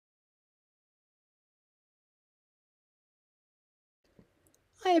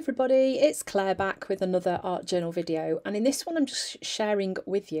Hi everybody, it's Claire back with another art journal video, and in this one I'm just sharing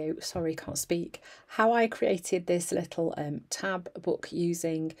with you, sorry can't speak, how I created this little tab book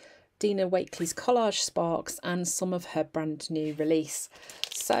using Dina Wakley's Collage Sparks and some of her brand new release.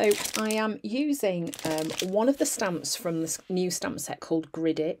 So I am using one of the stamps from this new stamp set called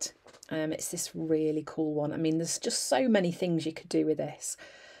Grid It. It's this really cool one. I mean, there's just so many things you could do with this.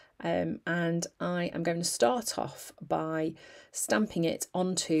 And I am going to start off by stamping it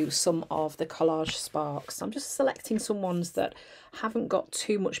onto some of the collage sparks. I'm just selecting some ones that haven't got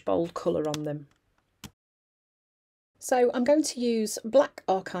too much bold colour on them. So I'm going to use black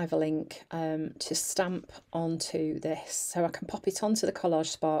archival ink to stamp onto this so I can pop it onto the collage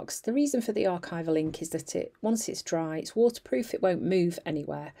sparks. The reason for the archival ink is that once it's dry, it's waterproof, it won't move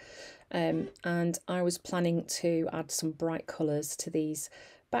anywhere. And I was planning to add some bright colours to these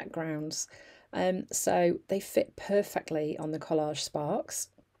backgrounds, so they fit perfectly on the collage sparks.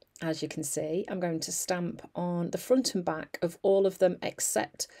 As you can see, I'm going to stamp on the front and back of all of them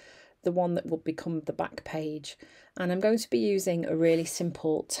except the one that will become the back page, and I'm going to be using a really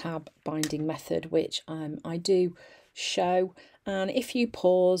simple tab binding method which I do show, and if you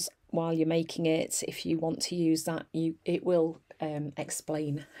pause while you're making it, if you want to use that, it will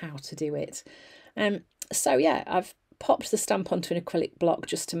explain how to do it. So yeah, I've popped the stamp onto an acrylic block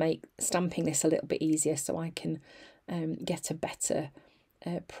just to make stamping this a little bit easier so I can get a better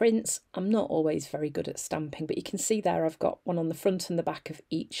print. I'm not always very good at stamping, but you can see there I've got one on the front and the back of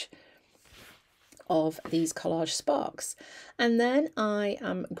each of these collage sparks. And then I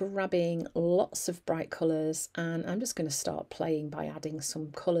am grabbing lots of bright colours and I'm just going to start playing by adding some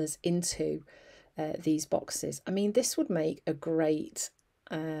colours into these boxes. I mean, this would make a great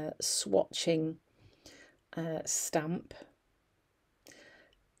swatching stamp,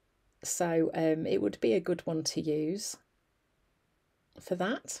 so it would be a good one to use for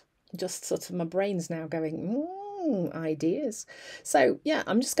that. Just sort of my brain's now going ideas. So yeah,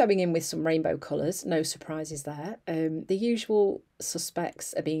 I'm just going in with some rainbow colours, no surprises there. The usual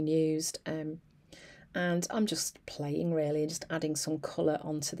suspects are being used, and I'm just playing really, just adding some colour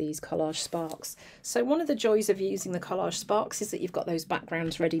onto these collage sparks. So one of the joys of using the collage sparks is that you've got those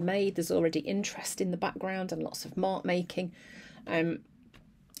backgrounds ready made. There's already interest in the background and lots of mark making.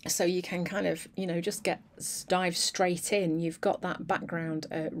 So you can kind of, you know, just dive straight in. You've got that background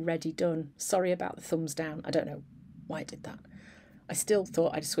ready done. Sorry about the thumbs down. I don't know why I did that. I still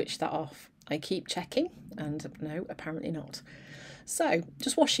thought I'd switch that off. I keep checking and no, apparently not. So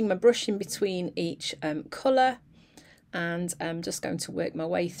just washing my brush in between each colour, and I'm just going to work my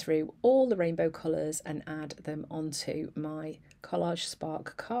way through all the rainbow colours and add them onto my collage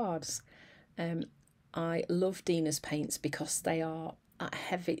spark cards. I love Dina's paints because they are a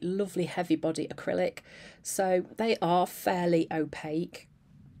heavy, lovely heavy body acrylic, so they are fairly opaque.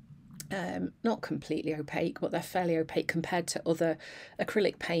 Not completely opaque, but they're fairly opaque compared to other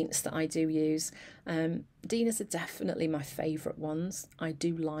acrylic paints that I do use. Dina's are definitely my favourite ones. I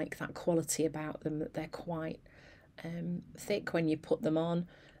do like that quality about them, that they're quite thick when you put them on,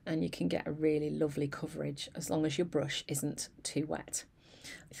 and you can get a really lovely coverage as long as your brush isn't too wet.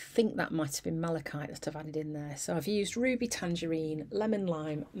 I think that might have been malachite that I've added in there. So I've used ruby tangerine, lemon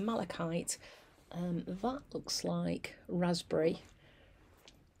lime, malachite, that looks like raspberry,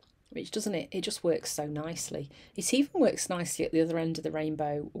 which doesn't it? It just works so nicely. It even works nicely at the other end of the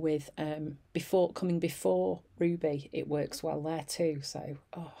rainbow with coming before ruby. It works well there too. So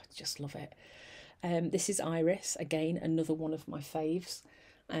oh, I just love it. This is iris, again another one of my faves,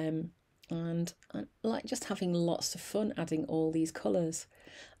 and I like just having lots of fun adding all these colours.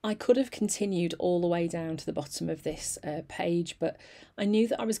 I could have continued all the way down to the bottom of this page, but I knew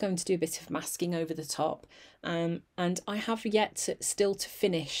that I was going to do a bit of masking over the top, and I have yet still to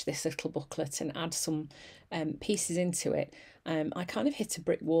finish this little booklet and add some pieces into it. I kind of hit a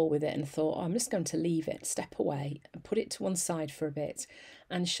brick wall with it and thought, oh, I'm just going to leave it, step away and put it to one side for a bit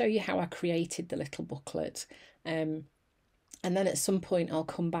and show you how I created the little booklet. And then at some point I'll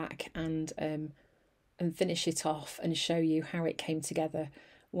come back and finish it off and show you how it came together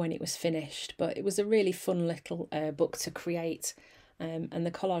when it was finished. But it was a really fun little book to create, and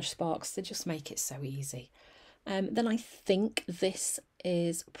the collage sparks, they just make it so easy. Then I think this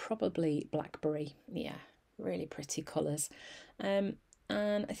is probably blackberry. Yeah, really pretty colours.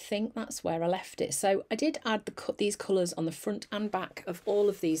 And I think that's where I left it. So I did add these colours on the front and back of all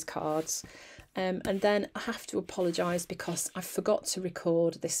of these cards. And then I have to apologise because I forgot to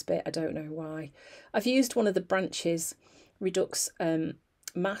record this bit. I don't know why. I've used one of the Branches Redux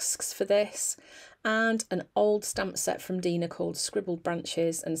masks for this, and an old stamp set from Dina called Scribbled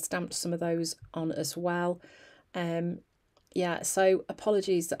Branches, and stamped some of those on as well. Yeah, so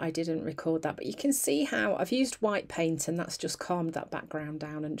apologies that I didn't record that, but you can see how I've used white paint and that's just calmed that background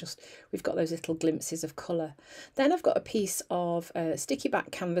down, and just we've got those little glimpses of colour. Then I've got a piece of sticky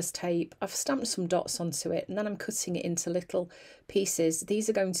back canvas tape. I've stamped some dots onto it, and then I'm cutting it into little pieces. These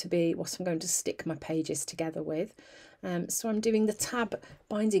are going to be what I'm going to stick my pages together with. So I'm doing the tab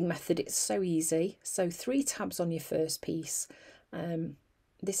binding method. It's so easy. So 3 tabs on your first piece.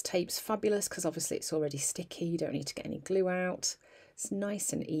 This tape's fabulous because obviously it's already sticky, you don't need to get any glue out. It's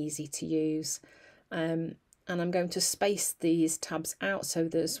nice and easy to use. And I'm going to space these tabs out, so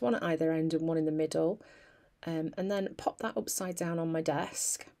there's one at either end and one in the middle. And then pop that upside down on my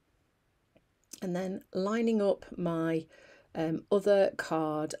desk. And then lining up my other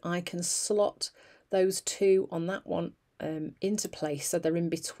card, I can slot those 2 on that one into place so they're in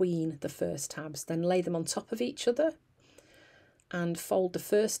between the first tabs, then lay them on top of each other and fold the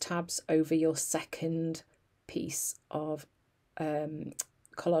first tabs over your second piece of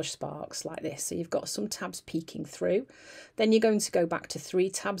collage sparks like this. So you've got some tabs peeking through. Then you're going to go back to 3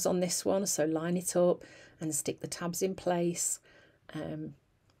 tabs on this one, so line it up and stick the tabs in place, and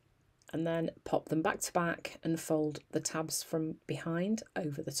then pop them back to back and fold the tabs from behind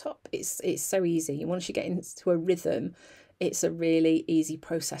over the top. It's so easy. Once you get into a rhythm, it's a really easy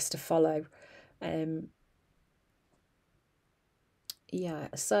process to follow. Yeah,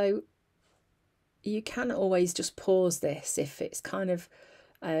 so you can always just pause this if it's kind of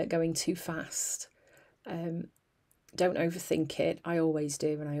going too fast. Don't overthink it. I always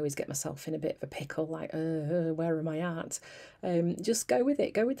do, and I always get myself in a bit of a pickle, like, where am I at? Just go with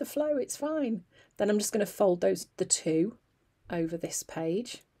it, go with the flow, it's fine. Then I'm just going to fold the 2 over this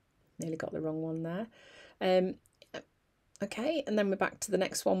page. Nearly got the wrong one there. Okay, and then we're back to the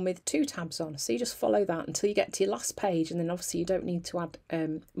next one with 2 tabs on. So you just follow that until you get to your last page, and then obviously you don't need to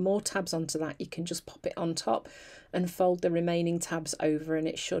add more tabs onto that. You can just pop it on top and fold the remaining tabs over, and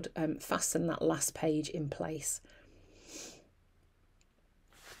it should fasten that last page in place.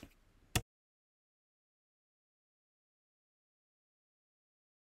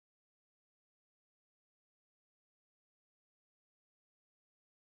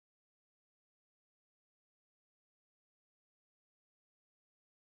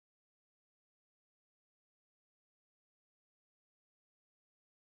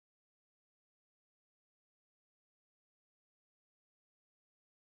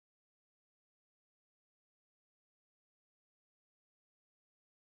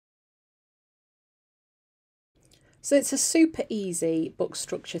 So it's a super easy book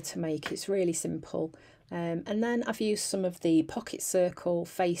structure to make. It's really simple. And then I've used some of the pocket circle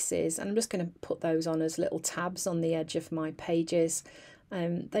faces, and I'm just going to put those on as little tabs on the edge of my pages.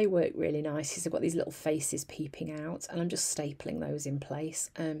 They work really nice. They've got these little faces peeping out, and I'm just stapling those in place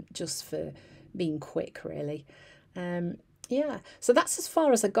just for being quick, really. Yeah, so that's as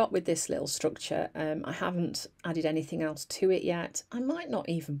far as I got with this little structure. I haven't added anything else to it yet. I might not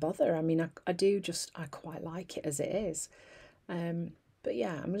even bother. I mean, I quite like it as it is. But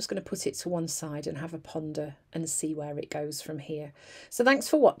yeah, I'm just going to put it to one side and have a ponder and see where it goes from here. So thanks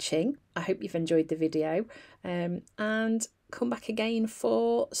for watching. I hope you've enjoyed the video, and come back again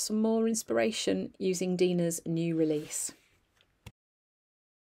for some more inspiration using Dina's new release.